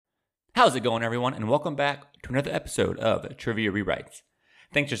How's it going, everyone? And welcome back to another episode of Trivia Rewrites.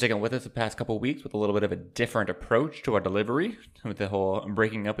 Thanks for sticking with us the past couple weeks with a little bit of a different approach to our delivery, with the whole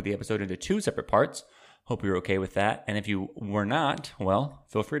breaking up of the episode into two separate parts. Hope you're okay with that. And if you were not, well,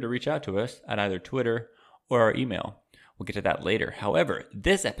 feel free to reach out to us at either Twitter or our email. We'll get to that later. However,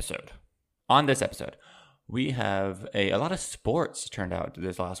 on this episode, we have a lot of sports turned out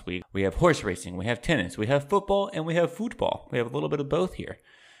this last week. We have horse racing, we have tennis, we have football, and we have football. We have a little bit of both here.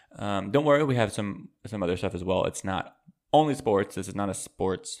 Don't worry, we have some other stuff as well. It's not only sports. This is not a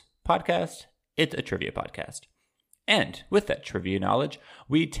sports podcast. It's a trivia podcast. And with that trivia knowledge,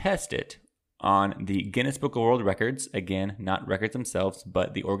 we test it on the Guinness Book of World Records. Again, not records themselves,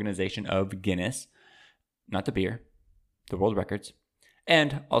 but the organization of Guinness. Not the beer, the world records.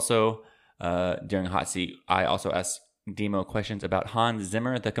 And also, during Hot Seat, I also asked Demo questions about Hans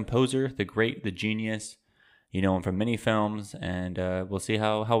Zimmer, the composer, the great, the genius. You know him from many films, and we'll see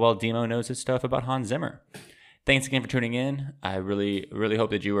how well Demo knows his stuff about Hans Zimmer. Thanks again for tuning in. I really, really hope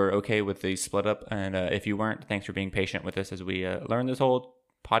that you were okay with the split up, and if you weren't, thanks for being patient with us as we learn this whole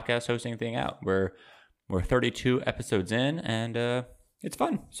podcast hosting thing out. We're 32 episodes in, and it's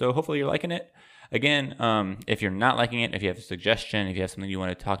fun. So hopefully you're liking it. Again, if you're not liking it, if you have a suggestion, if you have something you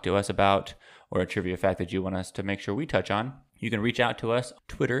want to talk to us about, or a trivia fact that you want us to make sure we touch on, you can reach out to us.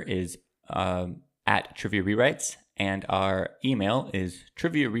 Twitter is at Trivia Rewrites, and our email is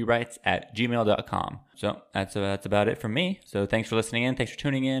triviarewrites@gmail.com. So that's about it from me. So thanks for listening in. Thanks for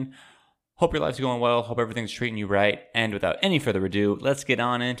tuning in. Hope your life's going well. Hope everything's treating you right. And without any further ado, let's get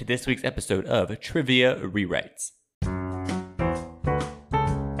on into this week's episode of Trivia Rewrites.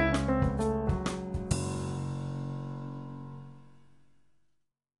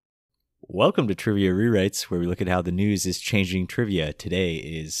 Welcome to Trivia Rewrites, where we look at how the news is changing trivia. Today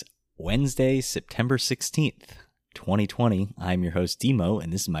is Wednesday, September 16th, 2020. I'm your host, Demo,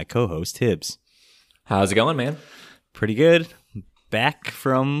 and this is my co-host, Hibbs. How's it going, man? Pretty good. Back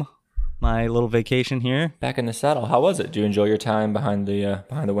from my little vacation here. Back in the saddle. How was it? Did you enjoy your time behind the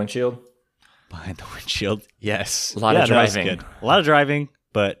windshield? Behind the windshield, yes. A lot of driving. That was good. A lot of driving,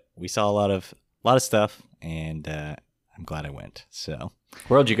 but we saw a lot of stuff, and I'm glad I went. So,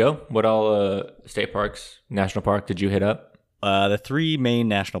 where'd you go? What all state parks, national park did you hit up? The three main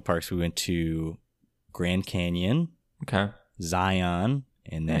national parks. We went to Grand Canyon, okay, Zion,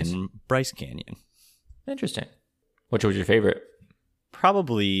 and then Nice. Bryce Canyon. Interesting. Which was your favorite?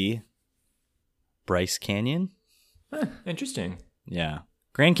 Probably Bryce Canyon. Interesting. Yeah.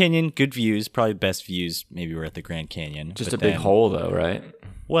 Grand Canyon, good views. Probably best views maybe were at the Grand Canyon. Just but a big then- hole, though, right?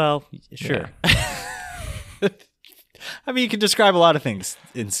 Well, sure. I mean, you can describe a lot of things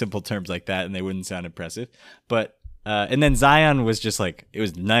in simple terms like that, and they wouldn't sound impressive. But and then Zion was just like, it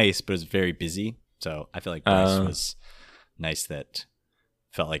was nice, but it was very busy. So I feel like Bryce was nice. That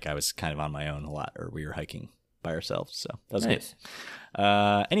felt like I was kind of on my own a lot, or we were hiking by ourselves. So that was Nice.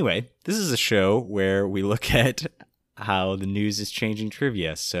 good. Anyway, this is a show where we look at how the news is changing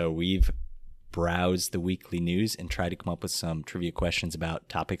trivia. So we've browsed the weekly news and tried to come up with some trivia questions about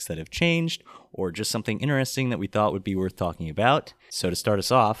topics that have changed or just something interesting that we thought would be worth talking about. So to start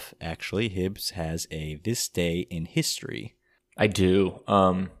us off, actually, Hibbs has a This Day in History. I do.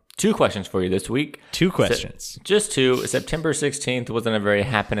 Two questions for you this week. Two questions. Just two. September 16th wasn't a very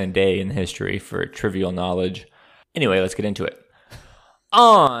happening day in history for trivial knowledge. Anyway, let's get into it.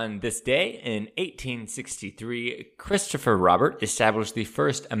 On this day in 1863, Christopher Robert established the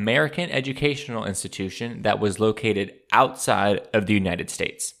first American educational institution that was located outside of the United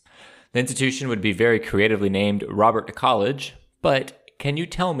States. The institution would be very creatively named Robert College, but can you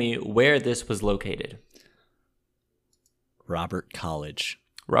tell me where this was located? Robert College.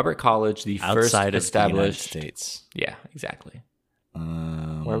 Robert College, the first Outside of established... the United States. Yeah, exactly.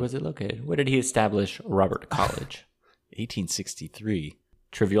 Where was it located? Where did he establish Robert College? 1863.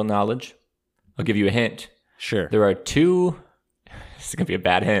 Trivial knowledge. I'll give you a hint. Sure. There are two... This is going to be a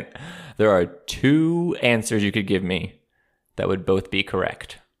bad hint. There are two answers you could give me that would both be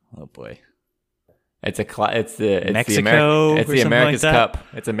correct. Oh, boy. It's the Mexico it's or the something America's like that? Cup.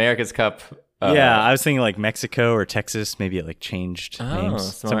 It's America's Cup. Yeah, I was thinking like Mexico or Texas. Maybe it like changed names. Smart.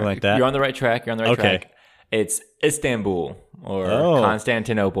 Something like that. You're on the right track. Track. It's Istanbul or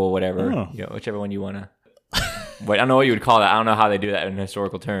Constantinople, whatever. Oh. You know, whichever one you want to. Wait, I don't know what you would call that. I don't know how they do that in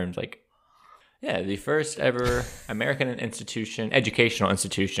historical terms. Like, yeah, the first ever American educational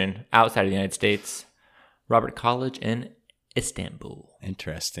institution outside of the United States, Robert College in Istanbul.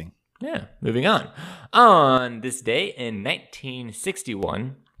 Interesting. Yeah, moving on. On this day in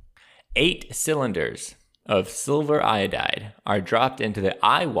 1961, 8 cylinders of silver iodide are dropped into the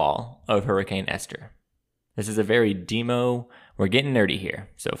eye wall of Hurricane Esther. This is a very Demo We're getting nerdy here,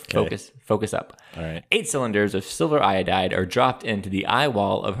 so focus up. All right. 8 cylinders of silver iodide are dropped into the eye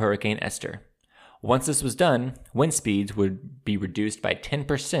wall of Hurricane Esther. Once this was done, wind speeds would be reduced by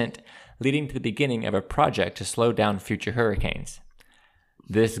 10%, leading to the beginning of a project to slow down future hurricanes.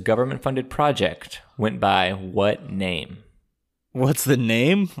 This government-funded project went by what name? What's the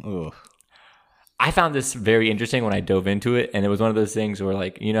name? Ooh. I found this very interesting when I dove into it, and it was one of those things where,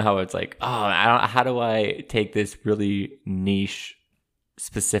 like, you know how it's like, how do I take this really niche,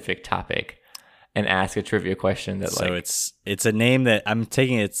 specific topic and ask a trivia question that, so it's a name that I'm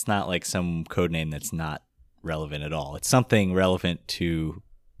taking. It's not like some code name that's not relevant at all. It's something relevant to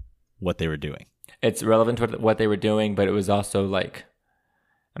what they were doing. It's relevant to what they were doing, but it was also like,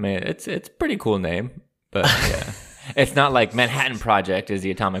 I mean, it's a pretty cool name, but yeah. It's not like Manhattan Project is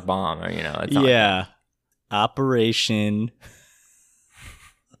the atomic bomb, or it's not like Operation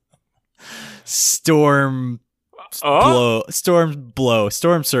Storm Surge. Storm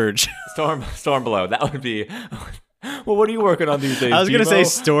Blow. That would be. Well, what are you working on these days? I was going to say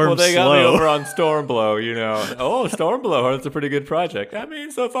Storm Well, they got Slow. me over on Storm Blow, Oh, Storm Blow. That's a pretty good project. I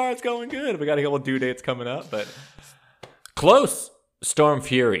mean, so far it's going good. We got a couple due dates coming up, but close. Storm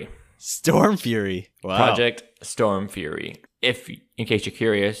Fury. Storm Fury. Wow. Project Storm Fury. In case you're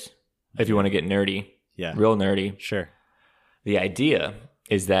curious, if you want to get nerdy, real nerdy, sure. The idea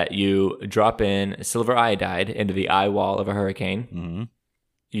is that you drop in silver iodide into the eye wall of a hurricane. Mm-hmm.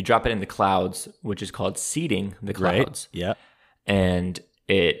 You drop it in the clouds, which is called seeding the clouds. Right. Yeah. And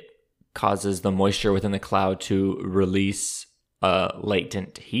it causes the moisture within the cloud to release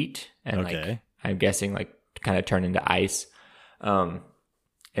latent heat and I'm guessing kind of turn into ice.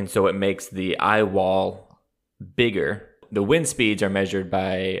 And so it makes the eye wall bigger. The wind speeds are measured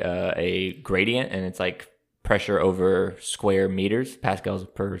by a gradient, and it's like pressure over square meters, pascals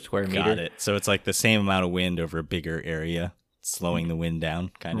per square meter. Got it. So it's like the same amount of wind over a bigger area, slowing the wind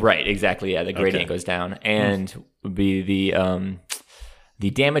down, kind of. Right, exactly. Yeah, the gradient goes down. And would be the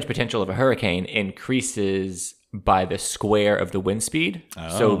damage potential of a hurricane increases by the square of the wind speed.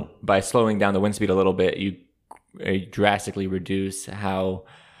 Oh. So by slowing down the wind speed a little bit, you drastically reduce how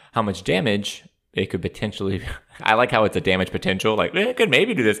much damage it could potentially. I like how it's a damage potential. Like, it could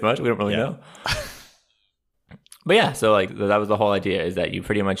maybe do this much. We don't really know. But yeah, so that was the whole idea, is that you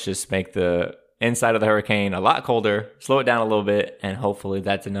pretty much just make the inside of the hurricane a lot colder, slow it down a little bit, and hopefully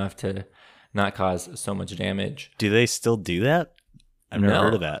that's enough to not cause so much damage. Do they still do that? I've never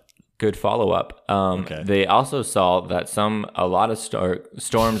heard of that. Good follow-up. They also saw that a lot of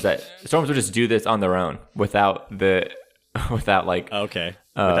storms would just do this on their own without the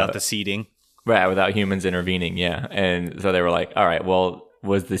seeding. Right, without humans intervening, yeah. And so they were like, all right, well,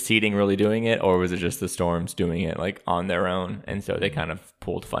 was the seeding really doing it, or was it just the storms doing it on their own? And so they kind of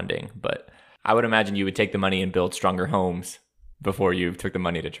pulled funding. But I would imagine you would take the money and build stronger homes before you took the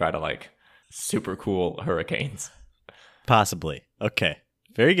money to try to super cool hurricanes. Possibly. Okay.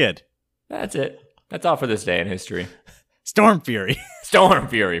 Very good. That's it. That's all for this day in history. Storm Fury. Storm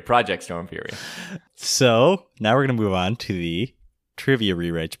Fury. Project Storm Fury. So now we're going to move on to the trivia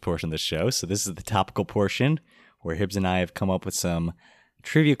rewrites portion of the show. So this is the topical portion where Hibbs and I have come up with some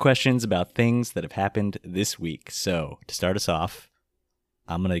trivia questions about things that have happened this week. So to start us off,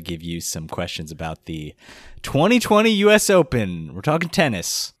 I'm going to give you some questions about the 2020 U.S. Open. We're talking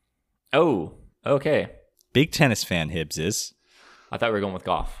tennis. Oh, okay. Big tennis fan, Hibbs is. I thought we were going with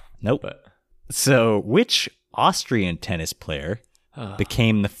golf. Nope. So which Austrian tennis player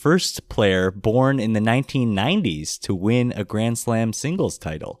became the first player born in the 1990s to win a Grand Slam singles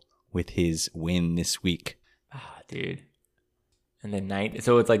title with his win this week? Dude. And then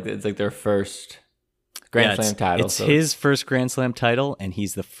so it's like their first Grand Slam title. It's his first Grand Slam title, and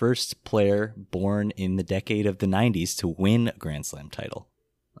he's the first player born in the decade of the 90s to win a Grand Slam title,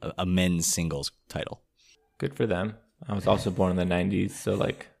 a men's singles title. Good for them. I was also born in the 90s, so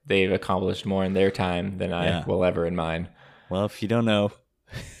they've accomplished more in their time than I will ever in mine. Well, if you don't know.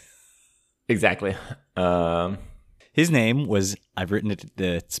 Exactly. His name was, I've written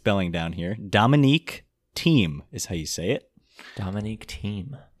the spelling down here, Dominique Thiem is how you say it. Dominique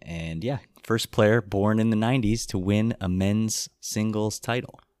Thiem. And first player born in the 90s to win a men's singles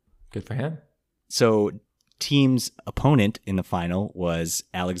title. Good for him. So Thiem's opponent in the final was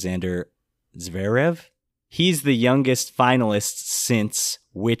Alexander Zverev. He's the youngest finalist since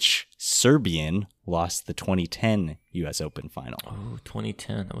which Serbian lost the 2010 U.S. Open final. Oh,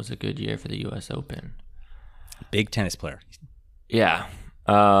 2010. That was a good year for the U.S. Open. Big tennis player. Yeah.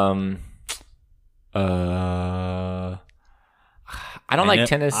 I don't like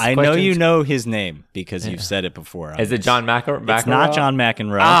tennis. I know you know his name because you've said it before. Is it John McEnroe? It's not John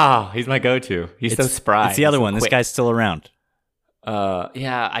McEnroe. Ah, he's my go-to. He's so spry. It's the other so one. quick. This guy's still around.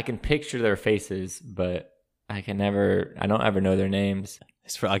 Yeah, I can picture their faces, but I don't ever know their names.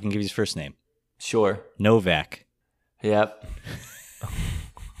 I can give you his first name. Sure. Novak. Yep.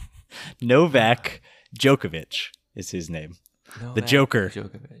 Novak Djokovic is his name. The Joker.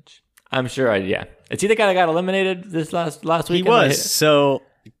 Djokovic. I'm sure. Yeah. Is he the guy that got eliminated this last week? He was. So,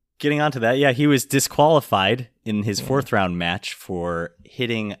 getting onto that, yeah, he was disqualified in his fourth round match for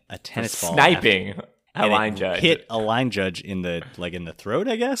hitting a tennis ball, sniping a line judge. Hit a line judge in the throat,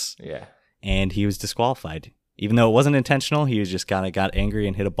 I guess. Yeah. And he was disqualified, even though it wasn't intentional. He was just kind of got angry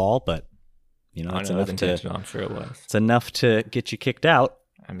and hit a ball, but it's enough intentional. I'm sure it was. It's enough to get you kicked out.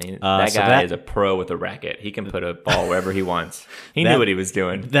 I mean, that guy is a pro with a racket. He can put a ball wherever he wants. He knew what he was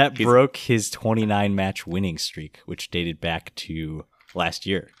doing. That broke his 29 match winning streak, which dated back to last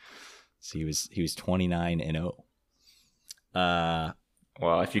year. So he was 29-0.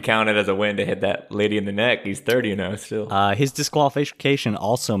 Well, if you count it as a win to hit that lady in the neck, he's 30-0 still. His disqualification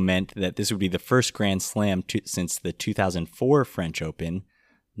also meant that this would be the first Grand Slam since the 2004 French Open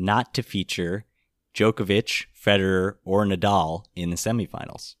not to feature Djokovic, Federer, or Nadal in the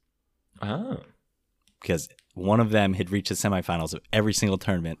semifinals. Oh. Because one of them had reached the semifinals of every single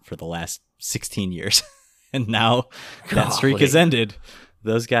tournament for the last 16 years. And now that streak has ended.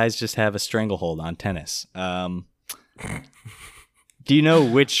 Those guys just have a stranglehold on tennis. Do you know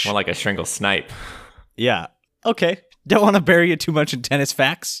which... More like a strangle snipe. Yeah. Okay. Don't want to bury you too much in tennis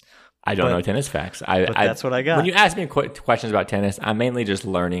facts. I don't know tennis facts. But that's what I got. When you ask me questions about tennis, I'm mainly just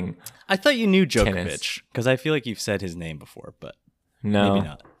learning. I thought you knew Djokovic because I feel like you've said his name before, but no, maybe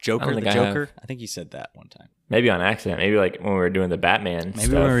not. Joker? I think you said that one time. Maybe on accident. Maybe like when we were doing the Batman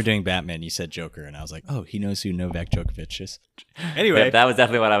Maybe when we were doing Batman, you said Joker, and I was like, oh, he knows who Novak Djokovic is. Anyway. That was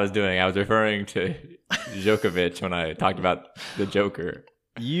definitely what I was doing. I was referring to Djokovic when I talked about the Joker.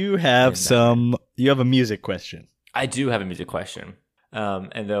 You have a music question. I do have a music question.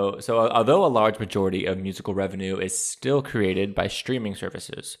 Although a large majority of musical revenue is still created by streaming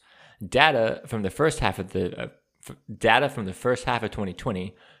services, data from the first half of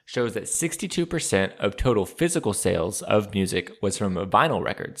 2020 shows that 62% of total physical sales of music was from vinyl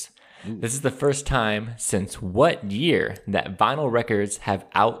records. Ooh. This is the first time since what year that vinyl records have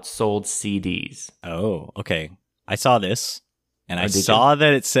outsold CDs? Oh, okay. I saw this. And I saw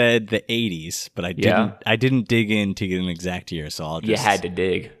that it said the 80s, but I didn't dig in to get an exact year, so you had to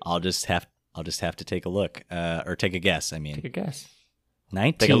dig. I'll just have to take a look or take a guess. I mean, take a guess.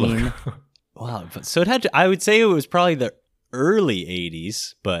 19. Take a look. Wow. So I would say it was probably the early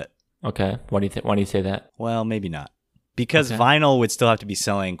 80s, but okay. Why do you say that? Well, maybe not. Because vinyl would still have to be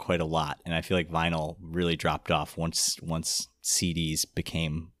selling quite a lot, and I feel like vinyl really dropped off once CDs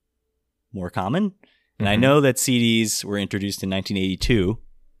became more common. And I know that CDs were introduced in 1982,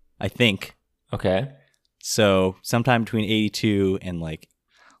 I think. Okay. So sometime between 82 and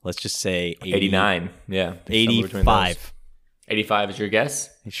let's just say 89. Yeah. 85. 85 is your guess?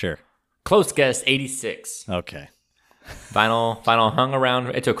 Sure. Close guess, 86. Okay. Vinyl hung around.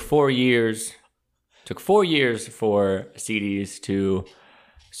 It took 4 years. Took 4 years for CDs to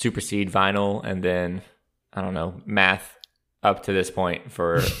supersede vinyl, and then, I don't know, math up to this point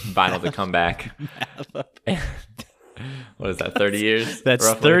for vinyl to come back. What is that, 30 years?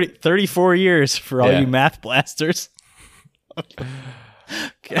 That's 34 years for all you math blasters.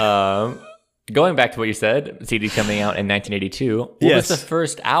 Going back to what you said, CD coming out in 1982. What was the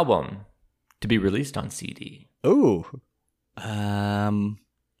first album to be released on CD? Ooh. And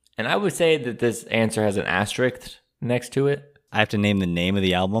I would say that this answer has an asterisk next to it. I have to name the name of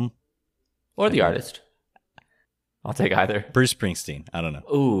the album? Or the artist. I'll take either. Bruce Springsteen. I don't know.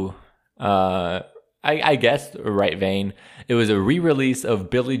 Ooh. I guess the right vein. It was a re-release of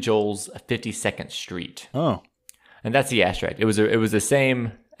Billy Joel's 52nd Street. Oh. And that's the asterisk. It was the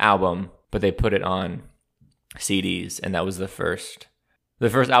same album, but they put it on CDs, and that was the first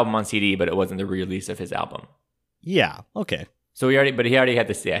album on CD, but it wasn't the re-release of his album. Yeah. Okay. So he already had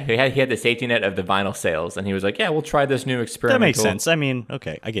this. Yeah, he had the safety net of the vinyl sales, and he was like, "Yeah, we'll try this new experimental." That makes sense. I mean,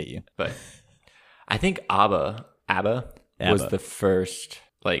 okay, I get you. But I think ABBA was the first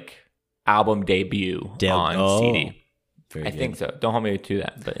album debut on CD. I think so. Don't hold me to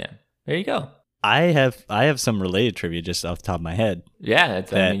that, but yeah, there you go. I have some related trivia just off the top of my head. Yeah,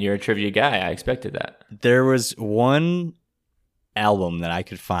 I mean, you're a trivia guy. I expected that. There was one album that I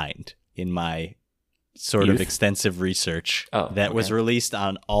could find in my sort of extensive research that was released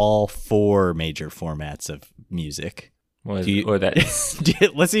on all 4 major formats of music. Let's see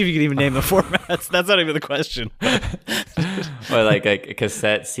if you can even name the formats. That's not even the question. Or like a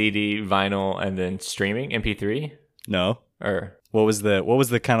cassette, CD, vinyl, and then streaming, MP3? No. Or What was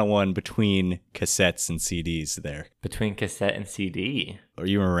the kind of one between cassettes and CDs there? Between cassette and CD. Or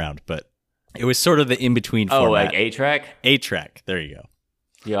you were around, but it was sort of the in-between Oh, format. like 8-track? 8-track. There you go.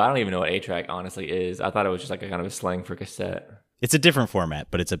 Yeah, I don't even know what 8-track honestly is. I thought it was just like a kind of a slang for cassette. It's a different format,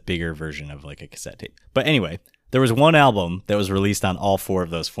 but it's a bigger version of like a cassette tape. But anyway, there was one album that was released on all 4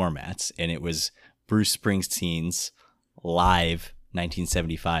 of those formats, and it was Bruce Springsteen's Live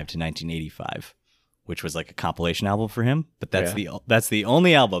 1975 to 1985, which was like a compilation album for him. But that's the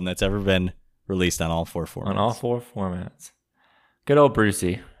only album that's ever been released on all 4 formats. On all 4 formats. Good old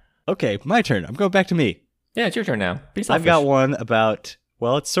Brucey. Okay, my turn. I'm going back to me. Yeah, it's your turn now. Be selfish. I've got one about,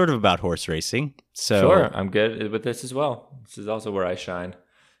 well, it's sort of about horse racing. So sure, I'm good with this as well. This is also where I shine.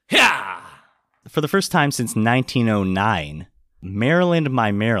 Yeah. For the first time since 1909, Maryland,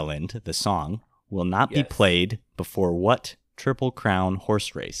 My Maryland, the song, will not be played before what Triple Crown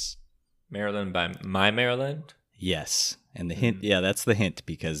horse race? Maryland by My Maryland? Yes. And the hint, that's the hint,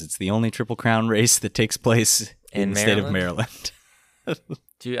 because it's the only Triple Crown race that takes place in the state of Maryland.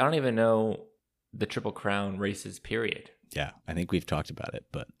 Dude, I don't even know the Triple Crown races, period. Yeah, I think we've talked about it,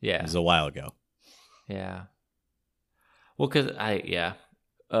 but it was a while ago. Yeah. Well, because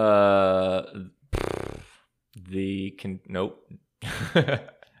nope.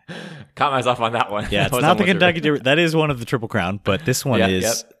 Caught myself on that one. Yeah, it's not the Kentucky Derby. That is one of the Triple Crown, but this one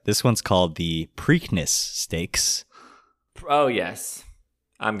this one's called the Preakness Stakes. Oh, yes.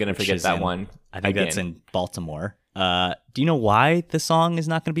 I'm going to forget that one. I think that's in Baltimore. Do you know why the song is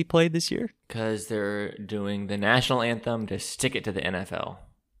not going to be played this year? Because they're doing the national anthem to stick it to the NFL.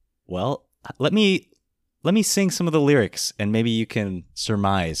 Well, let me sing some of the lyrics, and maybe you can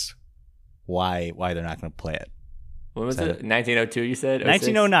surmise why they're not going to play it. What was it? 1902, you said?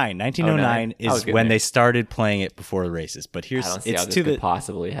 1909. 1909 is when they started playing it before the races. But here's it's to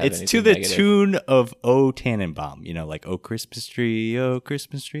the tune of "O Tannenbaum." You know, like "O Christmas Tree, O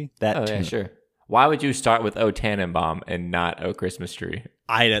Christmas Tree." That tune. Yeah, sure. Why would you start with "O Tannenbaum" and not "O Christmas Tree"?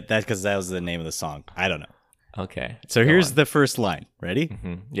 That's because that was the name of the song. I don't know. Okay. So here's the first line. Ready?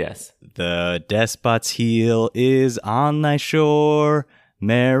 Mm-hmm. Yes. The despot's heel is on thy shore,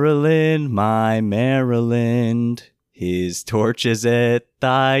 Maryland, my Maryland. His torch is at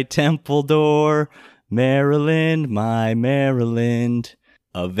thy temple door, Maryland, my Maryland.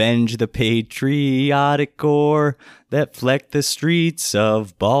 Avenge the patriotic gore that flecked the streets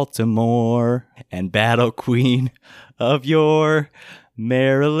of Baltimore, and battle queen of your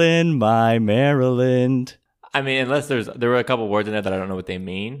Maryland, my Maryland. I mean, unless there were a couple words in there that I don't know what they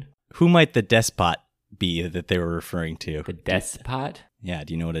mean. Who might the despot be that they were referring to? The despot? Yeah,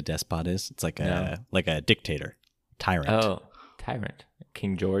 do you know what a despot is? It's like a dictator, tyrant. Oh, tyrant.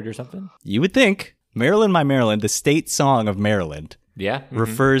 King George or something? You would think. Maryland, my Maryland, the state song of Maryland,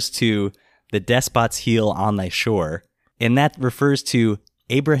 refers to the despot's heel on thy shore, and that refers to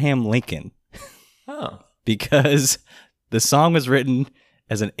Abraham Lincoln. Oh. Because the song was written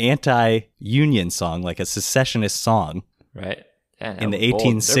as an anti-union song, like a secessionist song. Right. Yeah, in the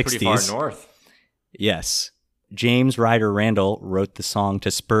 1860s. They're pretty far north. Yes. James Ryder Randall wrote the song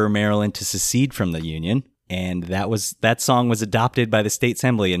to spur Maryland to secede from the Union, and that song was adopted by the State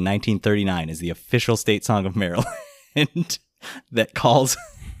Assembly in 1939 as the official state song of Maryland that calls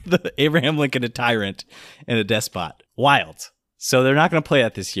the Abraham Lincoln a tyrant and a despot. Wild. So they're not going to play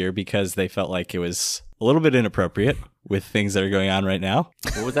that this year because they felt like it was a little bit inappropriate with things that are going on right now.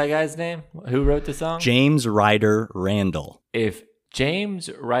 What was that guy's name? Who wrote the song? James Ryder Randall. If James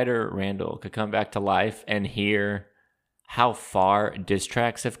Ryder Randall could come back to life and hear how far diss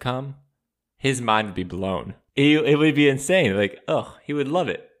tracks have come, his mind would be blown. It would be insane. Like, he would love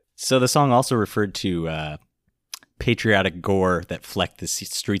it. So the song also referred to patriotic gore that flecked the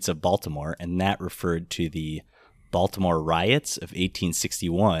streets of Baltimore, and that referred to the Baltimore riots of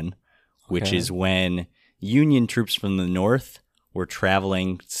 1861, which is when Union troops from the North were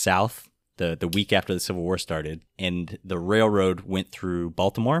traveling south the week after the Civil War started, and the railroad went through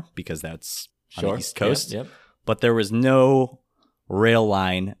Baltimore because that's on the East Coast. Yep. But there was no rail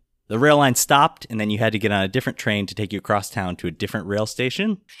line. The rail line stopped, and then you had to get on a different train to take you across town to a different rail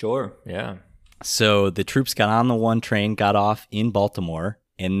station. Sure, yeah. So the troops got on the one train, got off in Baltimore,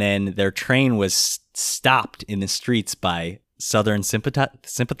 and then their train was stopped in the streets by Southern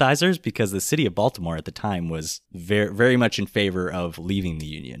sympathizers because the city of Baltimore at the time was very, very much in favor of leaving the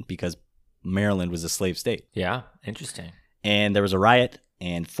Union because Maryland was a slave state. Yeah, interesting. And there was a riot,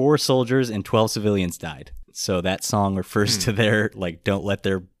 and 4 soldiers and 12 civilians died. So that song refers to their, don't let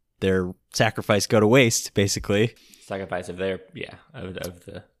their sacrifice go to waste, basically. Sacrifice of their, of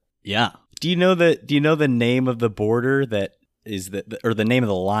the... Yeah. Do you know the name of the border that is or the name of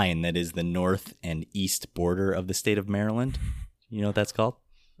the line that is the north and east border of the state of Maryland? You know what that's called?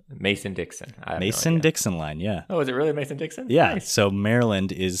 Mason-Dixon. I have no Mason idea. Dixon line. Yeah. Oh, is it really Mason-Dixon? Yeah. Nice. So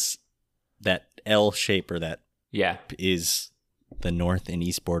Maryland is that L shape, or that Yeah. is the north and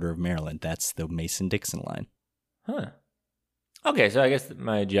east border of Maryland. That's the Mason-Dixon line. Huh. Okay, so I guess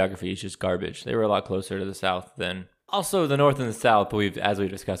my geography is just garbage. They were a lot closer to the south than. Also, the north and the south, as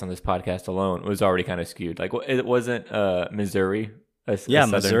we've discussed on this podcast alone, was already kind of skewed. Like, it wasn't Missouri, a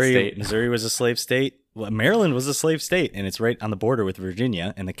southern state. Missouri was a slave state. Well, Maryland was a slave state, and it's right on the border with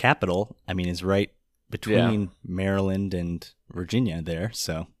Virginia, and the capital, is right between Maryland and Virginia there.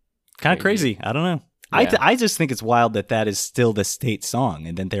 So kind of crazy. I don't know. Yeah. I just think it's wild that is still the state song,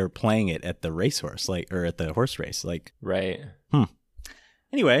 and then they were playing it at the racehorse, or at the horse race. Right.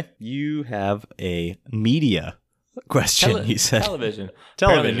 Anyway, you have a media question, you said. Television.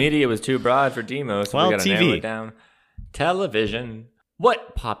 Television. Apparently media was too broad for Demo, so we got to TV. narrow it down. Television.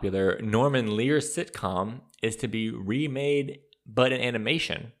 What popular Norman Lear sitcom is to be remade but in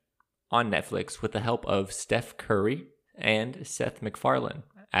animation on Netflix with the help of Steph Curry and Seth MacFarlane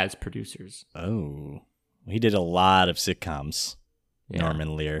as producers? Oh, he did a lot of sitcoms. Yeah.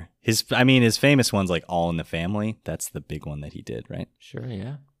 Norman Lear. His famous ones like All in the Family. That's the big one that he did, right? Sure,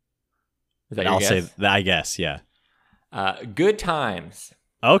 yeah. Is that your I'll guess? say that. I guess, yeah. Good Times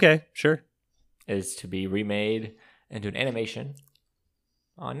Okay, sure. is to be remade into an animation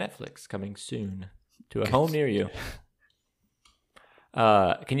on Netflix coming soon to a home near you.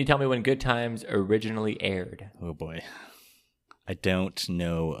 Can you tell me when Good Times originally aired? Oh boy, I don't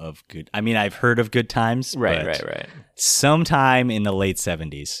know of Good. I've heard of Good Times. Right. Sometime in the late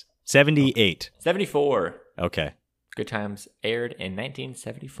 70s, 78. 74. Okay. Good Times aired in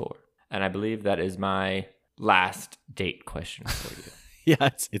 1974. And I believe that is my last date question for you. Yeah,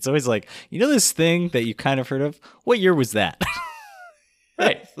 it's always like, this thing that you kind of heard of. What year was that?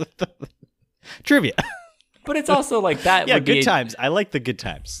 Right. Trivia. But it's also like that. Yeah, would be Good Times. I like the Good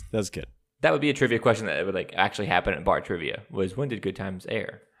Times. That's good. That would be a trivia question that would actually happen at bar trivia. Was when did Good Times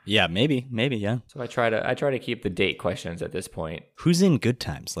air? Yeah, maybe, yeah. So I try to keep the date questions at this point. Who's in Good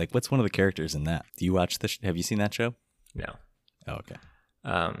Times? Like, what's one of the characters in that? Do you watch have you seen that show? No. Oh, okay.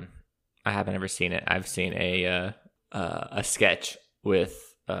 I haven't ever seen it. I've seen a sketch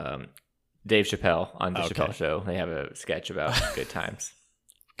with Dave Chappelle on the Chappelle Show. They have a sketch about Good Times.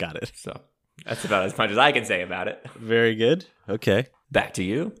 Got it. So that's about as much as I can say about it. Very good. Okay. Back to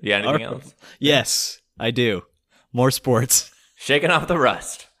you. You got anything else? Yes, I do. More sports. Shaking off the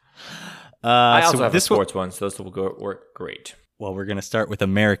rust. I also have a this sports one, so this will work great. Well, we're going to start with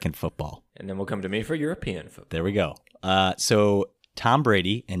American football. And then we'll come to me for European football. There we go. So Tom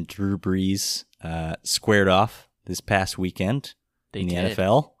Brady and Drew Brees squared off this past weekend in the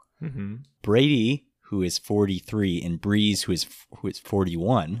NFL. Mm-hmm. Brady, who is 43, and Brees, who is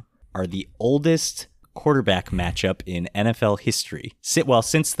 41, are the oldest quarterback matchup in NFL history.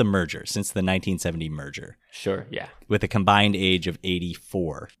 Since the 1970 merger. Sure, yeah. With a combined age of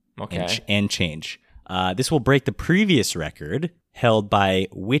 84 and change. This will break the previous record held by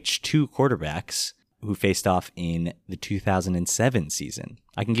which two quarterbacks who faced off in the 2007 season?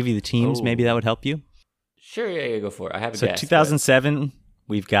 I can give you the teams. Maybe that would help you. Sure, yeah, go for it. I have a guess. So 2007,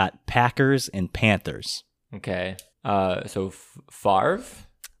 we've got Packers and Panthers. Okay. So Favre?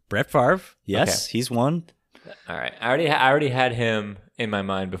 Brett Favre. Yes, he's one. All right. I already had him in my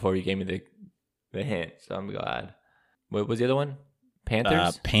mind before you gave me the hint, so I'm glad. What was the other one?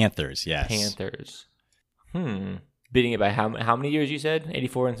 Panthers? Panthers, yes. Panthers. Beating it by how many years you said?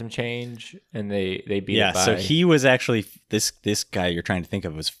 84 and some change, and they beat it by... Yeah, so he was actually, this guy you're trying to think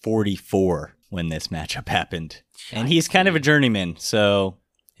of was 44 when this matchup happened. And he's kind of a journeyman, so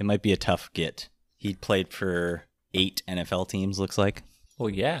it might be a tough get. He played for 8 NFL teams, looks like. Well,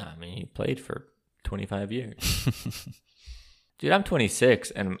 yeah. He played for 25 years. Dude, I'm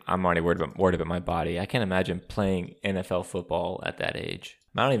 26, and I'm already worried about my body. I can't imagine playing NFL football at that age.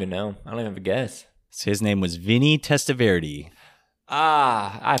 I don't even know. I don't even have a guess. So his name was Vinny Testaverde.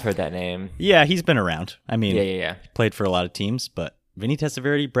 Ah, I've heard that name. Yeah, he's been around. Yeah. Played for a lot of teams, but Vinny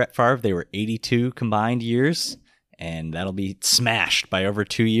Testaverde, Brett Favre, they were 82 combined years, and that'll be smashed by over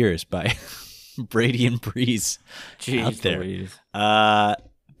 2 years by Brady and Brees out there. Louise.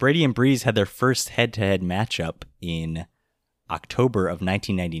 Brady and Brees had their first head-to-head matchup in October of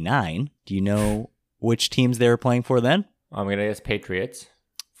 1999. Do you know which teams they were playing for then? I'm going to guess Patriots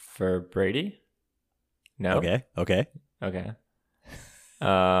for Brady. No. Okay.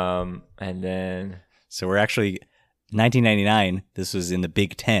 And then... So we're actually... 1999, this was in the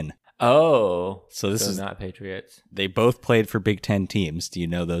Big Ten. Oh. So this is not Patriots. They both played for Big Ten teams. Do you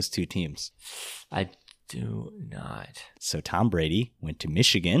know those two teams? I do not. So Tom Brady went to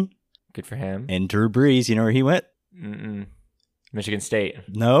Michigan. Good for him. And Drew Brees, you know where he went? Mm-mm. Michigan State.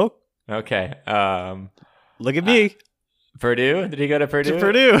 No. Okay. Look at me. Purdue? Did he go to Purdue? To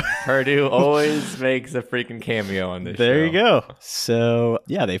Purdue. Purdue always makes a freaking cameo on this show. There you go. So,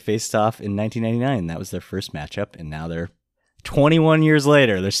 yeah, they faced off in 1999. That was their first matchup. And now they're 21 years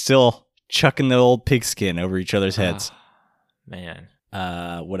later. They're still chucking the old pigskin over each other's heads. Man.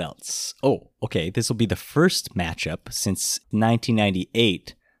 What else? Oh, okay. This will be the first matchup since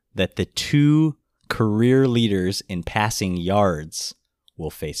 1998 that the two career leaders in passing yards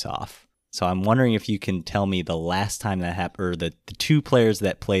will face off. So I'm wondering if you can tell me the last time that happened, or the two players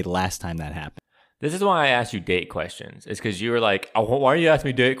that played last time that happened. This is why I asked you date questions. It's because you were like, oh, why are you asking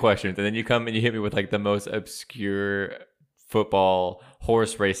me date questions? And then you come and you hit me with like the most obscure football,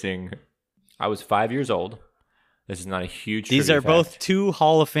 horse racing. I was 5 years old. This is not a huge These trivia are both fact. two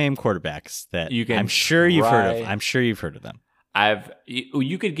Hall of Fame quarterbacks that You can I'm sure you've heard of. try- I'm sure you've heard of them.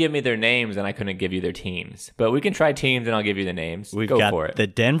 You could give me their names and I couldn't give you their teams. But we can try teams and I'll give you the names. We've Go got for it. the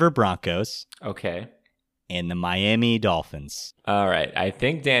Denver Broncos Okay. and the Miami Dolphins. All right. I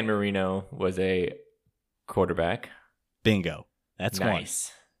think Dan Marino was a quarterback. Bingo. That's one.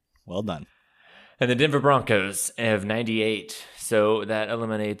 Nice. Well done. And the Denver Broncos have 98. So that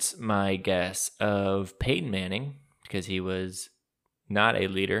eliminates my guess of Peyton Manning because he was not a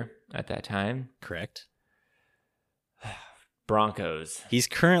leader at that time. Correct. Broncos. He's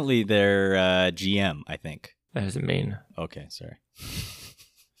currently their GM, I think. That doesn't mean Okay, sorry.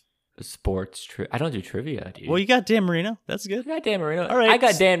 sports. I don't do trivia, dude. Well, you got Dan Marino. That's good. I got Dan Marino. All right. I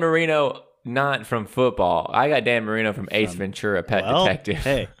got Dan Marino not from football. I got Dan Marino from Ace Ventura, Pet Detective.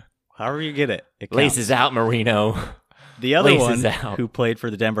 Hey, however you get it. It counts. Laces out, Marino. The other laces one out. who played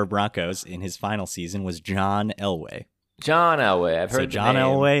for the Denver Broncos in his final season was John Elway. John Elway. I've heard So the John name.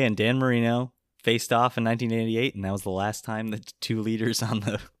 Elway and Dan Marino faced off in 1988, and that was the last time the two leaders on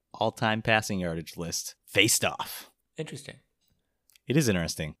the all-time passing yardage list faced off. Interesting. It is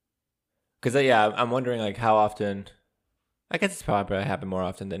interesting. Because, yeah, I'm wondering, like, how often... I guess it's probably happened more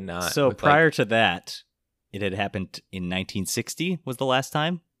often than not. So with, prior to that, it had happened in 1960 was the last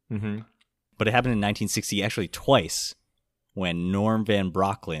time. Mm-hmm. But it happened in 1960 actually twice when Norm Van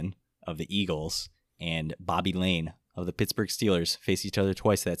Brocklin of the Eagles and Bobby Lane of the Pittsburgh Steelers faced each other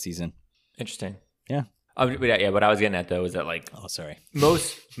twice that season. Interesting. Yeah. But yeah, what I was getting at, though, is that, like, Oh, sorry.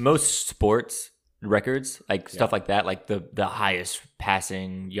 most sports records, like stuff like that, like the highest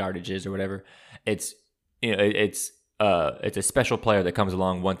passing yardages or whatever, it's a special player that comes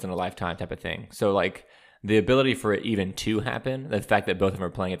along once in a lifetime type of thing. So like the ability for it even to happen, the fact that both of them are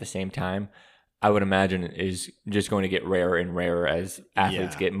playing at the same time, I would imagine is just going to get rarer and rarer as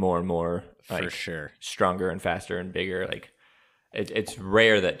athletes Yeah. get more and more like, For sure. stronger and faster and bigger. Like it's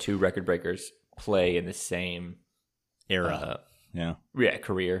rare that two record breakers play in the same Era. Yeah.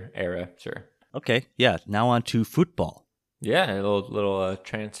 career era. Sure. Okay. Yeah. Now on to football. Yeah, a little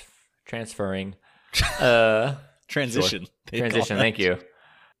transferring. Transition. They call Transition, that. thank you.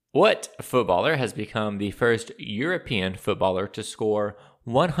 What footballer has become the first European footballer to score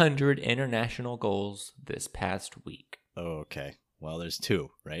 100 international goals this past week? Okay. Well, there's two,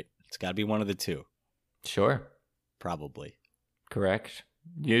 right? It's got to be one of the two. Sure. Probably. Correct.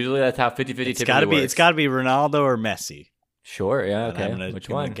 Usually that's how 50-50 typically It's got to be. works. It's got to be Ronaldo or Messi. Sure, yeah, And okay. I'm gonna, Which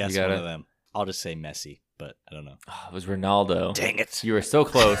gonna one? Guess You gotta... one of them. I'll just say Messi, but I don't know. Oh, it was Ronaldo. Dang it! You were so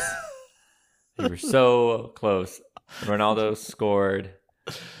close. You were so close. Ronaldo scored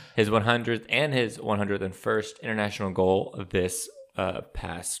his 100th and his 101st international goal this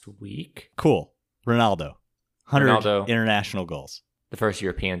past week. Cool. Ronaldo. 100 Ronaldo. international goals. The first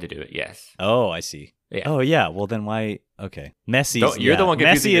European to do it, yes. Oh, I see. Yeah. Oh, yeah. Well, then why? Okay. Messi. You're the one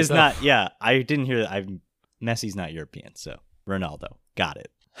confusing Messi is yourself. not. Yeah, I didn't hear that. Messi's not European, so Ronaldo. Got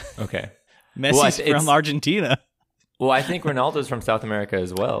it. Okay. Messi's it's- from Argentina. Well, I think Ronaldo's from South America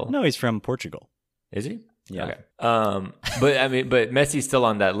as well. No, he's from Portugal. Is he? Yeah. Okay. But Messi's still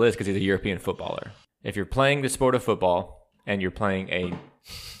on that list because he's a European footballer. If you're playing the sport of football and you're playing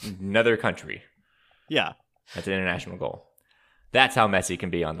another country, Yeah. that's an international goal. That's how Messi can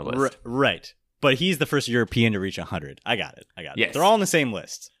be on the list. Right. But he's the first European to reach 100. I got it. Yes. They're all on the same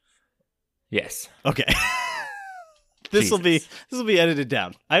list. Yes. Okay. This will be edited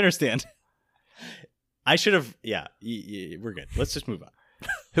down. I understand. I should have. Yeah, we're good. Let's just move on.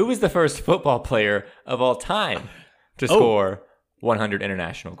 Who was the first football player of all time to Oh. score 100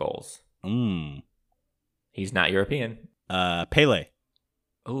 international goals? Mm. He's not European. Pele.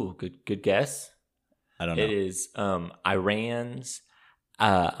 Oh, good guess. I don't know. It is Iran's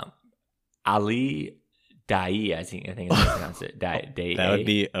Ali Daei. I think is how you pronounce it. Daei. That would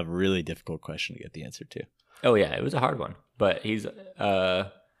be a really difficult question to get the answer to. Oh yeah, it was a hard one, but he was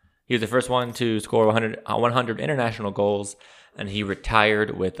the first one to score 100 international goals and he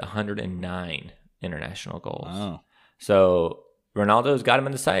retired with 109 international goals. Oh. So Ronaldo's got him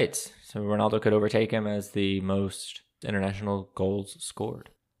in the sights. So Ronaldo could overtake him as the most international goals scored.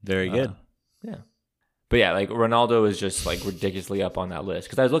 Very good. Yeah. But yeah, like Ronaldo is just like ridiculously up on that list.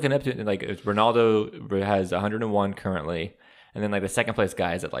 Because I was looking up to like Ronaldo has 101 currently. And then like the second place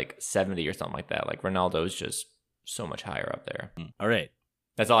guy is at like 70 or something like that. Like Ronaldo is just so much higher up there. All right.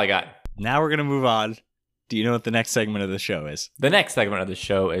 That's all I got. Now we're going to move on. Do you know what the next segment of the show is? The next segment of the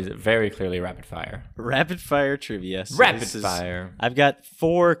show is very clearly rapid fire. Rapid fire trivia. So Rapid fire. I've got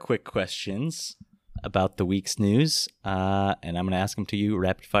 4 quick questions about the week's news, and I'm going to ask them to you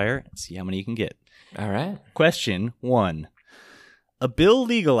rapid fire and see how many you can get. All right. Question 1. A bill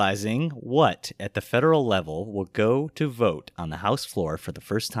legalizing what at the federal level will go to vote on the House floor for the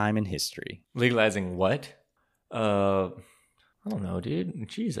first time in history? Legalizing what? I don't know, dude.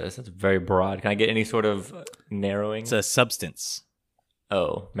 Jesus, that's very broad. Can I get any sort of narrowing? It's a substance.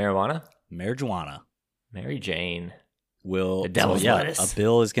 Oh, marijuana? Marijuana. Mary Jane. The devil's lettuce. A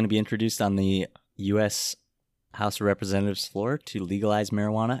bill is going to be introduced on the U.S. House of Representatives floor to legalize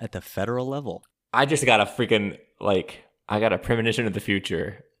marijuana at the federal level. I just got a freaking, I got a premonition of the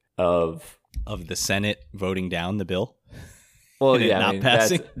future of the Senate voting down the bill. Well, and yeah, not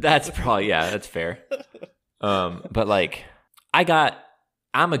passing. That's probably, that's fair. But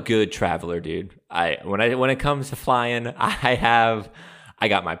I'm a good traveler, dude. When it comes to flying, I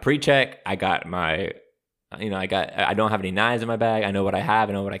got my pre-check. I got my, I don't have any knives in my bag. I know what I have.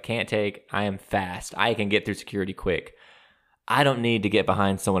 I know what I can't take. I am fast. I can get through security quick. I don't need to get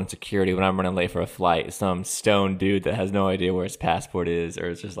behind someone in security when I'm running late for a flight. Some stone dude that has no idea where his passport is, or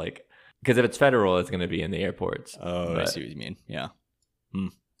it's just because if it's federal, it's going to be in the airports. Oh, I see what you mean. Yeah.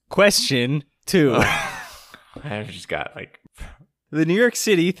 Question 2. I just got The New York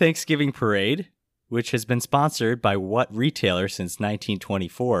City Thanksgiving Parade, which has been sponsored by what retailer since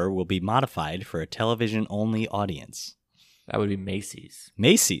 1924, will be modified for a television-only audience? That would be Macy's.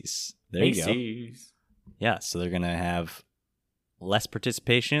 Macy's. There you go. Yeah, so they're going to have less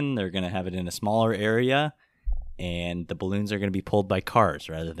participation. They're going to have it in a smaller area, and the balloons are going to be pulled by cars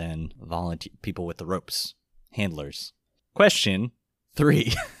rather than volunteer people with the ropes, handlers. Question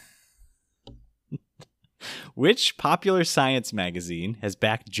 3. Which popular science magazine has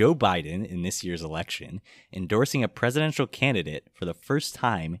backed Joe Biden in this year's election, endorsing a presidential candidate for the first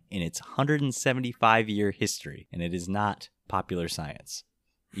time in its 175-year history? And it is not Popular Science,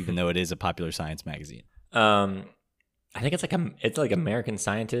 even though it is a popular science magazine. I think it's like American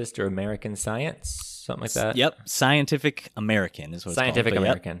Scientist or American Science, something like that. Yep, Scientific American is what Scientific it's called.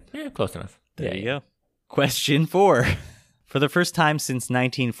 American. Yep. Yeah, close enough. There you go. Question 4. For the first time since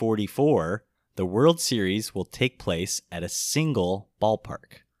 1944, the World Series will take place at a single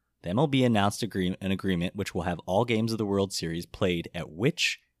ballpark. The MLB announced an agreement which will have all games of the World Series played at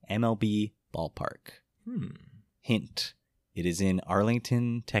which MLB ballpark? Hint. It is in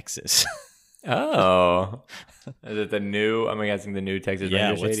Arlington, Texas. Oh. Is it the new, I'm guessing the new Texas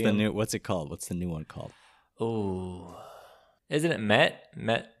Ranger Stadium? What's it called? What's the new one called? Oh. Isn't it Met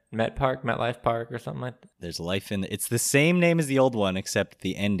Park, MetLife Park or something like that? There's life in it's the same name as the old one, except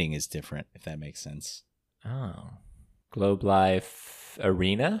the ending is different, if that makes sense. Oh. Globe Life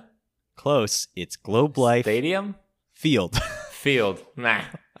Arena? Close. It's Globe Life Stadium? Field. Field. Nah.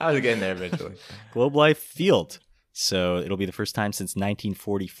 I was getting there eventually. Globe Life Field. So it'll be the first time since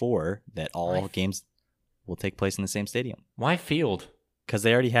 1944 that all games will take place in the same stadium. Why Field? Because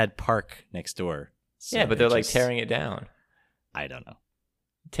they already had Park next door. So yeah, but they're tearing it down. I don't know.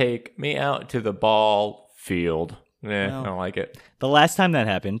 Take me out to the ball field. I don't like it. The last time that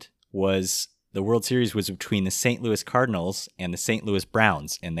happened was the World Series was between the St. Louis Cardinals and the St. Louis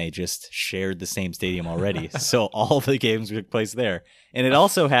Browns, and they just shared the same stadium already. So all the games took place there. And it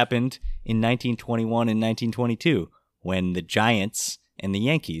also happened in 1921 and 1922 when the Giants and the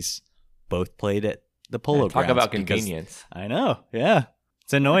Yankees both played at the Polo Grounds. Talk about convenience. I know, yeah.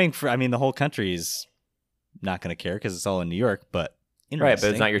 It's annoying the whole country is not going to care because it's all in New York, but interesting. Right, but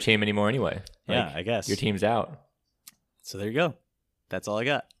it's not your team anymore anyway. Yeah, I guess. Your team's out. So there you go. That's all I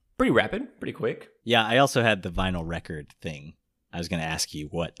got. Pretty rapid, pretty quick. Yeah, I also had the vinyl record thing. I was going to ask you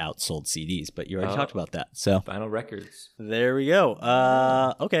what outsold CDs, but you already talked about that. So vinyl records. There we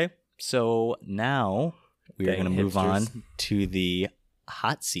go. Okay, so now we are going to move on to the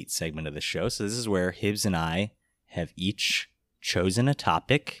hot seat segment of the show. So this is where Hibbs and I have each chosen a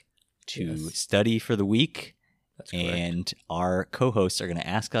topic to study for the week. That's correct. And our co-hosts are going to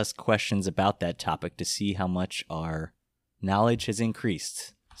ask us questions about that topic to see how much our knowledge has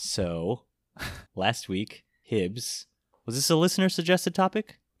increased. So, last week, Hibbs, was this a listener-suggested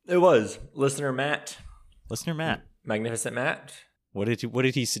topic? It was. Listener Matt. Magnificent Matt. What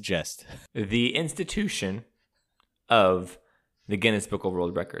did he suggest? The institution of the Guinness Book of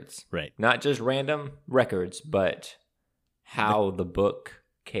World Records. Right. Not just random records, but how the book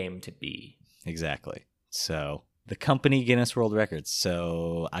came to be. Exactly. So the company Guinness World Records.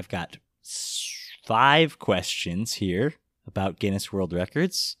 So I've got 5 questions here about Guinness World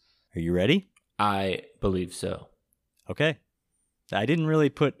Records. Are you ready? I believe so. Okay. I didn't really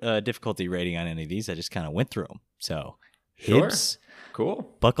put a difficulty rating on any of these. I just kind of went through them. So, Sure. Hibbs,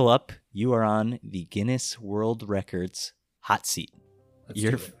 Cool. buckle up. You are on the Guinness World Records hot seat. Let's do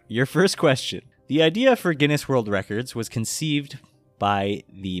it. Your first question. The idea for Guinness World Records was conceived by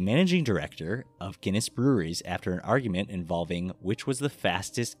the managing director of Guinness Breweries after an argument involving which was the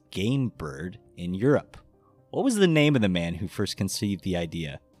fastest game bird in Europe. What was the name of the man who first conceived the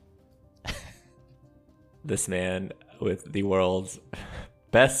idea? This man with the world's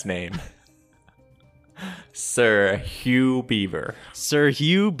best name, Sir Hugh Beaver. Sir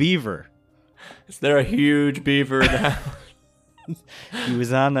Hugh Beaver. Is there a huge beaver now? He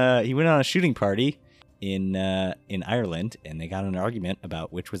went on a shooting party in Ireland, and they got in an argument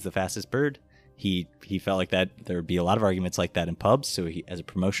about which was the fastest bird. He felt like that there would be a lot of arguments like that in pubs, so he, as a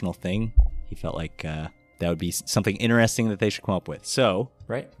promotional thing, he felt like that would be something interesting that they should come up with. So,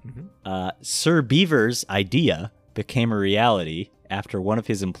 Right. Sir Beaver's idea became a reality after one of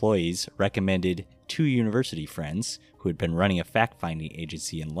his employees recommended 2 university friends who had been running a fact-finding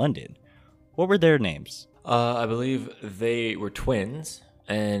agency in London. What were their names? I believe they were twins,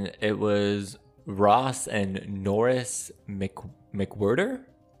 and it was Ross and Norris McWhirter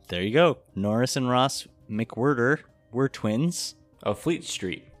There you go. Norris and Ross McWhirter were twins of Fleet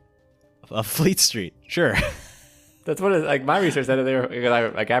Street. of Fleet Street. Sure. That's what like my research said. They were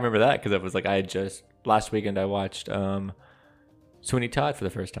I remember that because it was like I had just last weekend I watched Sweeney Todd for the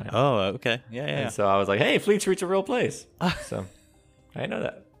first time. Oh, okay. Yeah. And so I was like, hey, Fleet Street's a real place. So I know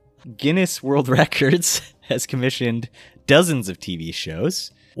that. Guinness World Records has commissioned dozens of TV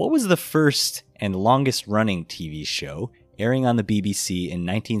shows. What was the first and longest running TV show airing on the BBC in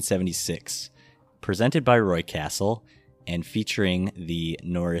 1976, presented by Roy Castle and featuring the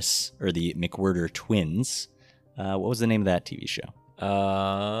Norris or the McWhirter twins? What was the name of that TV show?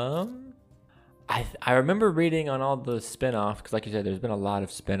 I remember reading on all the spin-offs, because like you said, there's been a lot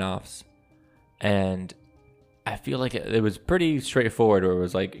of spin-offs, and I feel like it was pretty straightforward, where it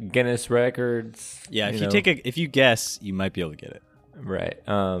was like Guinness Records. Yeah, if you guess, you might be able to get it. Right.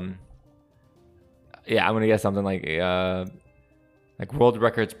 Yeah, I'm gonna guess something like World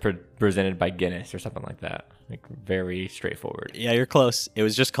Records presented by Guinness or something like that. Like very straightforward. Yeah, you're close. It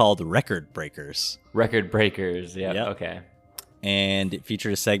was just called Record Breakers. Record Breakers. Yeah. Yep. Okay. And it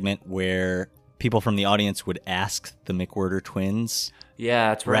featured a segment where people from the audience would ask the McWhirter twins Yeah,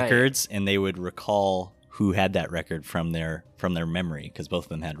 that's right. records, and they would recall who had that record from their memory, because both of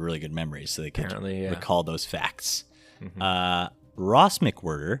them had really good memories, so they could Apparently, yeah. recall those facts. Ross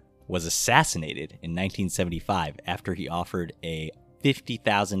McWhirter was assassinated in 1975 after he offered a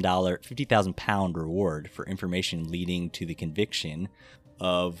 £50,000 reward for information leading to the conviction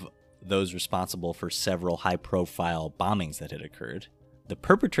of those responsible for several high-profile bombings that had occurred. The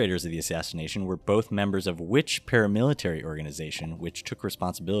perpetrators of the assassination were both members of which paramilitary organization which took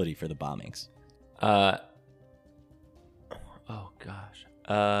responsibility for the bombings? Oh gosh.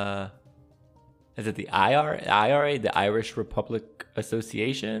 Is it the IRA, the Irish Republic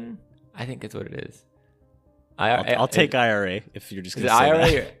Association? I think that's what it is. I'll take IRA if you're just Is going it to say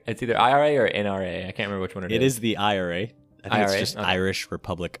IRA? that. It's either IRA or NRA. I can't remember which one it is. It is the IRA. I think IRA? it's just Okay. Irish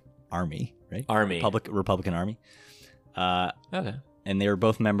Republic Army, right? Army. Republican Army. Okay. And they were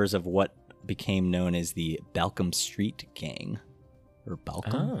both members of what became known as the Balcombe Street Gang. Or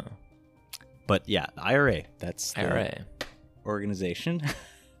Balcombe. Oh. But yeah, IRA. That's the IRA. organization.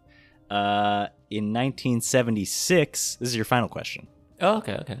 In 1976, this is your final question. Oh,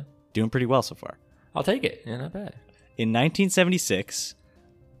 okay. Doing pretty well so far. I'll take it. Yeah, not bad. In 1976,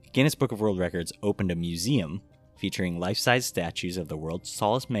 Guinness Book of World Records opened a museum featuring life-size statues of the world's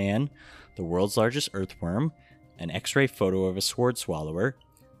tallest man, the world's largest earthworm, an X-ray photo of a sword swallower,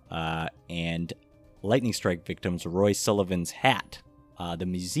 and lightning strike victims Roy Sullivan's hat. The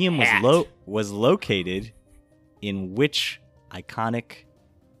museum was located in which iconic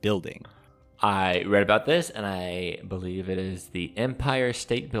building? I read about this, and I believe it is the Empire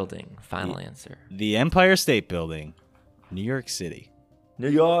State Building. Final answer. The Empire State Building, New York City. New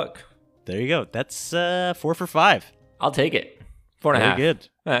York. There you go. That's 4 for 5. I'll take it. 4.5. Very good.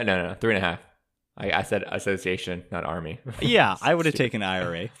 No. 3.5. I said association, not army. Yeah, I would have taken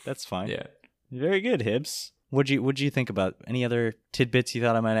IRA. That's fine. Yeah. Very good, Hibbs. What'd you think about any other tidbits you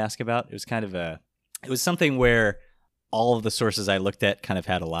thought I might ask about? It was kind of it was something where all of the sources I looked at kind of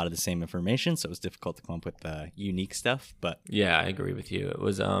had a lot of the same information, so it was difficult to come up with unique stuff. But yeah, I agree with you. It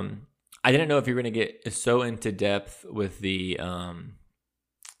was I didn't know if you were going to get so into depth with the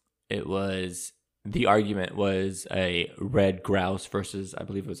the argument was a red grouse versus, I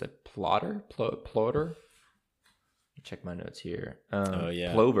believe it was a plotter. Check my notes here.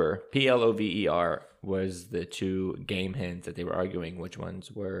 Plover, Plover was the two game hens that they were arguing which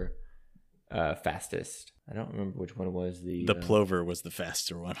ones were fastest. I don't remember which one was the plover was the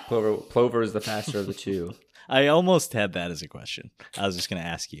faster one. Plover is the faster of the two. I almost had that as a question. I was just going to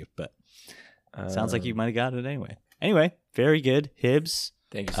ask you, but sounds like you might have got it anyway. Anyway, very good, Hibbs.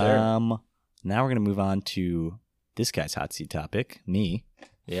 Thank you, sir. Now we're going to move on to this guy's hot seat topic, me.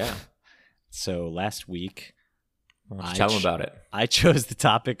 Yeah. So last week, tell him about it. I chose the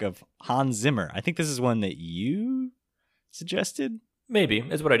topic of Hans Zimmer. I think this is one that you suggested. Maybe.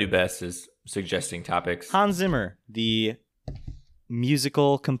 It's what I do best, is suggesting topics. Hans Zimmer, the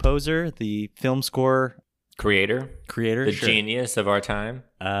musical composer, the film score creator, the sure. Genius of our time.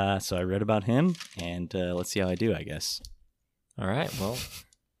 So I read about him, and let's see how I do, I guess. All right, well,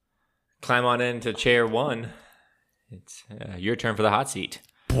 climb on into chair one. It's your turn for the hot seat.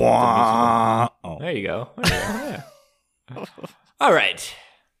 Oh. There you go. Yeah. All right.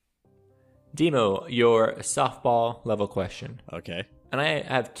 Demo, your softball level question. Okay. And I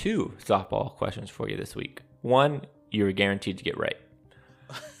have two softball questions for you this week. One, you're guaranteed to get right.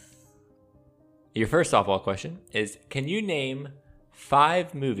 Your first softball question is, can you name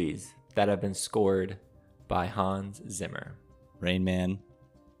 5 movies that have been scored by Hans Zimmer? Rain Man,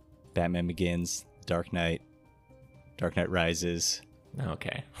 Batman Begins, Dark Knight Rises.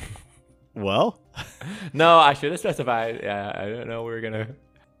 Okay. Well? No, I should have specified. I don't know we were going to...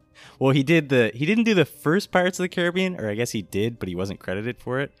 Well, he didn't do the first Pirates of the Caribbean, or I guess he did, but he wasn't credited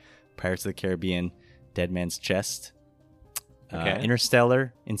for it. Pirates of the Caribbean, Dead Man's Chest,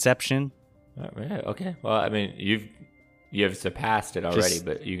 Interstellar, Inception. Yeah, okay. Well, I mean, you have surpassed it already,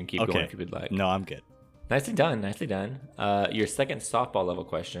 but you can keep going if you would like. No, I'm good. Nicely done. Your second softball level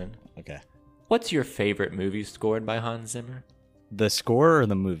question. Okay. What's your favorite movie scored by Hans Zimmer? The score or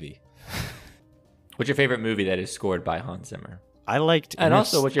the movie? What's your favorite movie that is scored by Hans Zimmer? I liked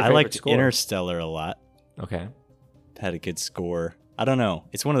score? Interstellar a lot. Okay. Had a good score. I don't know.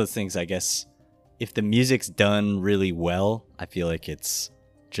 It's one of those things, I guess, if the music's done really well, I feel like it's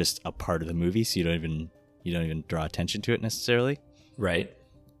just a part of the movie, so you don't even draw attention to it necessarily. Right.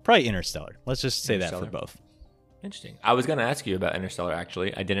 Probably Interstellar. Let's just say that for both. Interesting. I was going to ask you about Interstellar,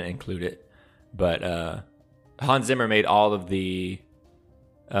 actually. I didn't include it. But Hans Zimmer made all of the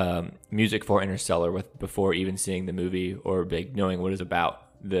music for Interstellar before even seeing the movie or knowing what it's about.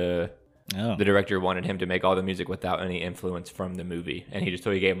 The director wanted him to make all the music without any influence from the movie, and he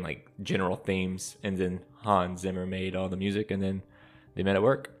gave him like general themes, and then Hans Zimmer made all the music, and then they made it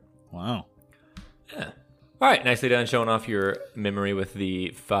work. Wow. Yeah. All right, nicely done showing off your memory with the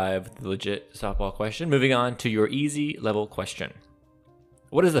 5 legit softball question. Moving on to your easy level question.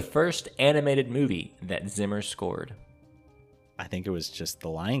 What is the first animated movie that Zimmer scored? I think it was just The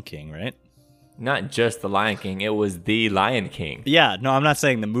Lion King, right? Not just The Lion King. It was The Lion King. Yeah, no, I'm not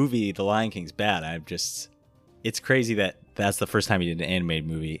saying the movie The Lion King's bad. It's crazy that that's the first time he did an animated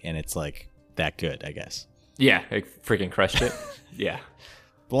movie, and it's like that good, I guess. Yeah, it freaking crushed it. Yeah.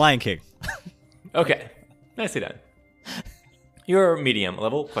 The Lion King. Okay, nicely done. Your medium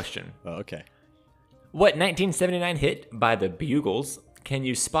level question. Oh, okay. What 1979 hit by the Bugles can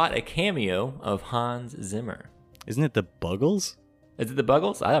you spot a cameo of Hans Zimmer? Isn't it the Buggles? Is it the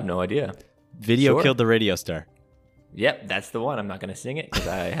Buggles? I have no idea. Video Killed the Radio Star. Yep, that's the one. I'm not going to sing it because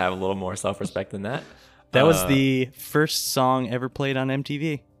I have a little more self-respect than that. That was the first song ever played on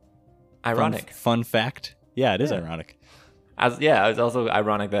MTV. Ironic. Fun fact. Yeah, it is ironic. It was also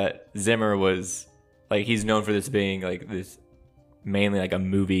ironic that Zimmer was, like, he's known for this being, like, this mainly like a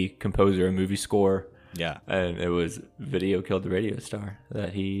movie composer, a movie score. Yeah. And it was Video Killed the Radio Star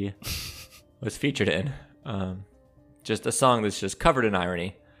that he was featured in. Just a song that's just covered in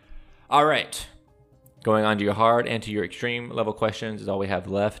irony. All right. Going on to your hard and to your extreme level questions is all we have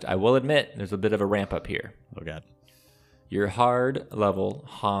left. I will admit there's a bit of a ramp up here. Oh, God. Your hard level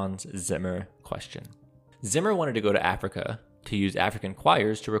Hans Zimmer question. Zimmer wanted to go to Africa to use African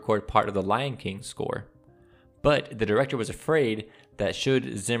choirs to record part of the Lion King score. But the director was afraid that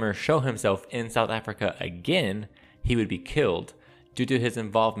should Zimmer show himself in South Africa again, he would be killed due to his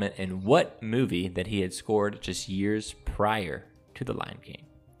involvement in what movie that he had scored just years prior to The Lion King.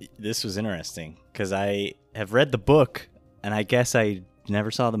 This was interesting because I have read the book and I guess I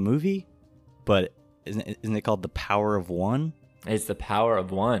never saw the movie, but isn't it called The Power of One? It's The Power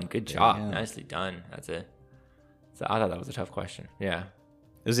of One. Good job. Yeah. Nicely done. That's a So I thought that was a tough question. Yeah.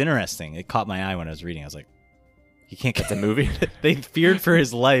 It was interesting. It caught my eye when I was reading. I was like, he can't get It's a movie. They feared for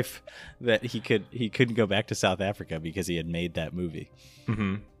his life that he couldn't go back to South Africa because he had made that movie.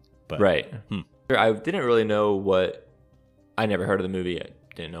 Mm-hmm. But, right. I didn't really know I never heard of the movie. I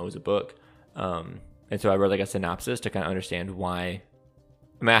didn't know it was a book. And so I wrote like a synopsis to kind of understand why.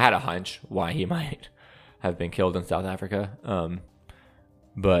 I mean, I had a hunch why he might have been killed in South Africa.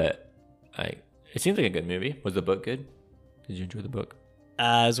 But it seems like a good movie. Was the book good? Did you enjoy the book? It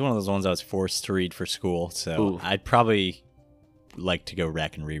was one of those ones I was forced to read for school, so Ooh. I'd probably like to go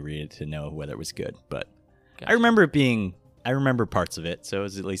back and reread it to know whether it was good. But Gotcha. I remember parts of it, so it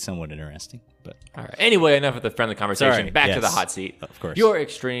was at least somewhat interesting. But All right. Anyway, enough of the friendly conversation. Sorry. Back to the Yes. hot seat. Of course. Your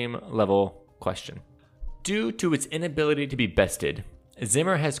extreme level question. Due to its inability to be bested,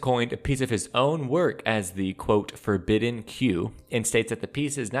 Zimmer has coined a piece of his own work as the, quote, forbidden cue, and states that the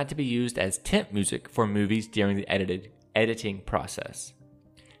piece is not to be used as temp music for movies during the editing process.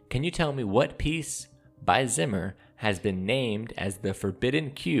 Can you tell me what piece by Zimmer has been named as the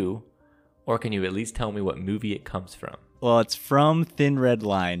forbidden cue, or can you at least tell me what movie it comes from? Well, it's from Thin Red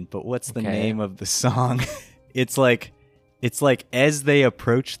Line, but what's the Okay. name of the song? It's like As They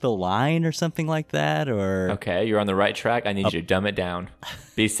Approach the Line or something like that, or Okay, you're on the right track. I need you to dumb it down.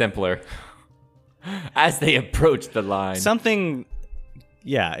 Be simpler. As they approach the line. something.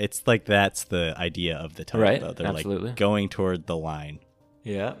 Yeah, it's like that's the idea of the title. Right, Though. They're absolutely. like going toward the line.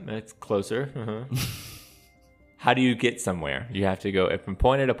 Yeah, it's closer. How do you get somewhere? You have to go from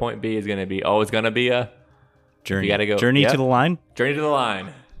point A to point B is going to be it's going to be a Journey. You gotta go. Journey Yep. to the line. Journey to the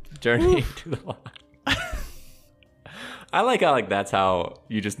line. Journey to the line. I like how that's how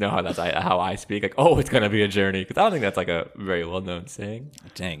you just know how I speak. Like, it's gonna be a journey, because I don't think that's like a very well known saying.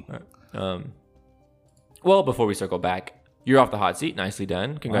 Dang. Well, before we circle back, you're off the hot seat. Nicely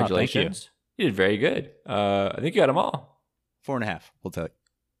done. Congratulations. You did very good. I think you got them all. 4.5. We'll tell you.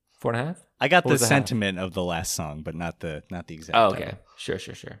 4.5. I got What the was the half? sentiment of the last song, but not the exact. Oh, title. okay. Sure.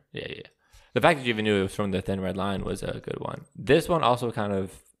 Yeah. The fact that you even knew it was from the Thin Red Line was a good one. This one also kind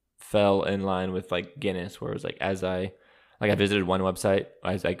of fell in line with like Guinness, where it was like I visited one website,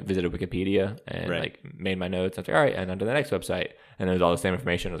 I visited Wikipedia and Right. made my notes. I was like, all right, and on to the next website, and it was all the same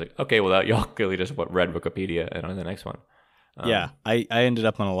information. I was like, okay, well y'all clearly just read Wikipedia, and on to the next one. Yeah, I ended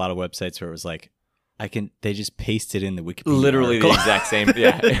up on a lot of websites where it was like, they just pasted in the Wikipedia. Literally the article. exact same.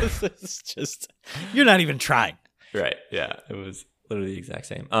 Yeah. It's just, you're not even trying. Right. Yeah. It was literally the exact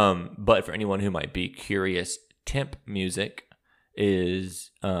same. But for anyone who might be curious, temp music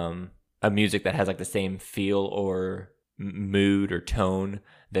is a music that has like the same feel or mood or tone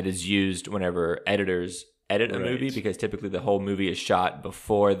that is used whenever editors edit a Right. movie, because typically the whole movie is shot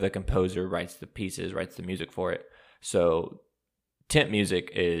before the composer writes the music for it. So temp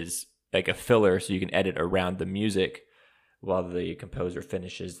music is like a filler, so you can edit around the music while the composer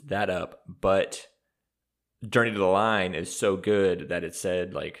finishes that up. But Journey to the Line is so good that it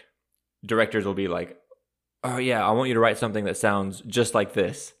said like directors will be like, oh yeah, I want you to write something that sounds just like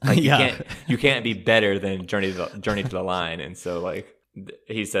this. Like Yeah. you can't be better than Journey to the Line. And so like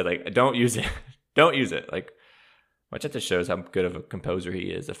he said like, don't use it. Don't use it. Like, which that just shows how good of a composer he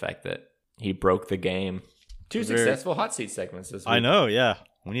is. The fact that he broke the game. Two Very- successful hot seat segments this week. I know, yeah.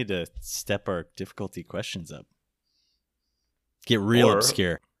 We need to step our difficulty questions up. Get real Or-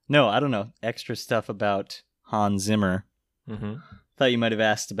 obscure. No, I don't know. Extra stuff about Hans Zimmer. Mm-hmm. Thought you might have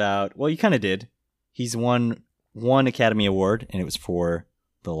asked about, well, you kind of did. He's won one Academy Award, and it was for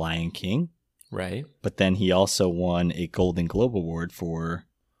The Lion King. Right. But then he also won a Golden Globe Award for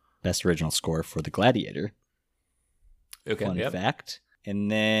Best Original Score for The Gladiator. Okay. Fun Yep. fact.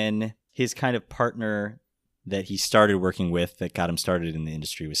 And then his kind of partner that he started working with that got him started in the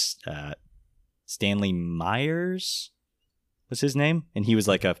industry was Stanley Myers was his name. And he was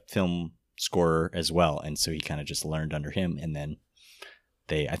like a film scorer as well. And so he kind of just learned under him. And then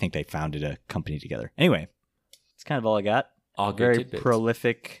I think they founded a company together. Anyway, that's kind of all I got. All good Very tidbits.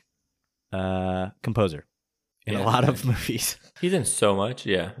 prolific composer in Yeah, a lot right. of movies. He's in so much,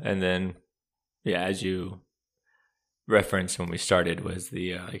 yeah. And then, yeah, as you referenced when we started, was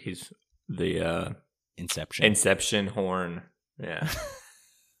he's the Inception. Inception horn. Yeah.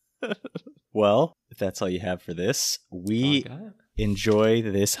 Well, if that's all you have for this, we All I got. enjoy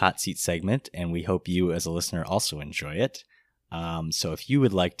this hot seat segment, and we hope you as a listener also enjoy it. So if you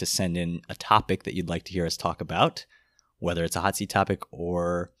would like to send in a topic that you'd like to hear us talk about, whether it's a hot seat topic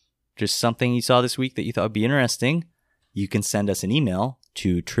or just something you saw this week that you thought would be interesting, you can send us an email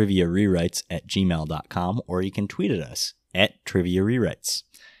to triviarewrites@gmail.com, or you can tweet at us at triviarewrites.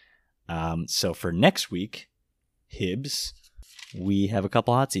 So for next week, Hibbs, we have a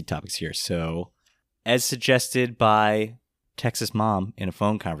couple hot seat topics here. So as suggested by Texas Mom in a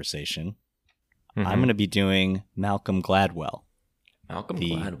phone conversation, I'm going to be doing Malcolm Gladwell. Malcolm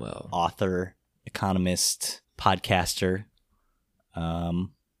the Gladwell. Author, economist, podcaster,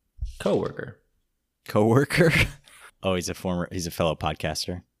 Coworker. Oh, he's a fellow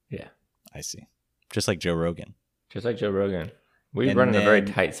podcaster. Yeah. I see. Just like Joe Rogan. Just like Joe Rogan. We run in a very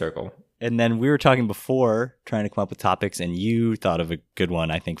tight circle. And then we were talking before, trying to come up with topics, and you thought of a good one,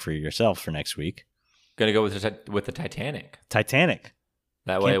 I think, for yourself for next week. Gonna go with the Titanic. Titanic.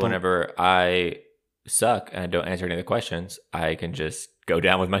 That way, whenever I suck and I don't answer any of the questions, I can just go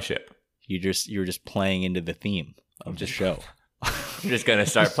down with my ship. You were just playing into the theme of the show. I'm just gonna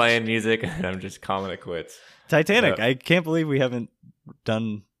start playing music, and I'm just calling it quits. Titanic. I can't believe we haven't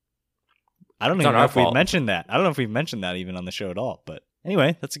done. I don't even know if we've mentioned that. I don't know if we've mentioned that even on the show at all. But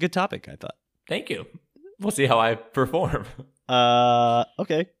anyway, that's a good topic, I thought. Thank you. We'll see how I perform.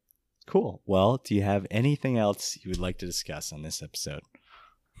 Okay. Cool. Well, do you have anything else you would like to discuss on this episode?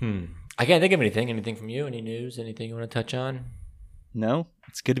 I can't think of anything. Anything from you? Any news? Anything you want to touch on? No.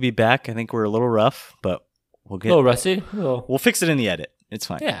 It's good to be back. I think we're a little rough, but we'll get a little rusty. We'll fix it in the edit. It's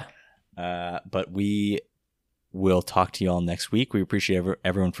fine. Yeah. But we will talk to you all next week. We appreciate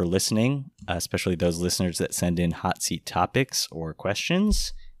everyone for listening, especially those listeners that send in hot seat topics or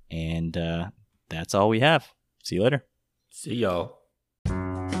questions. And that's all we have. See you later. See y'all.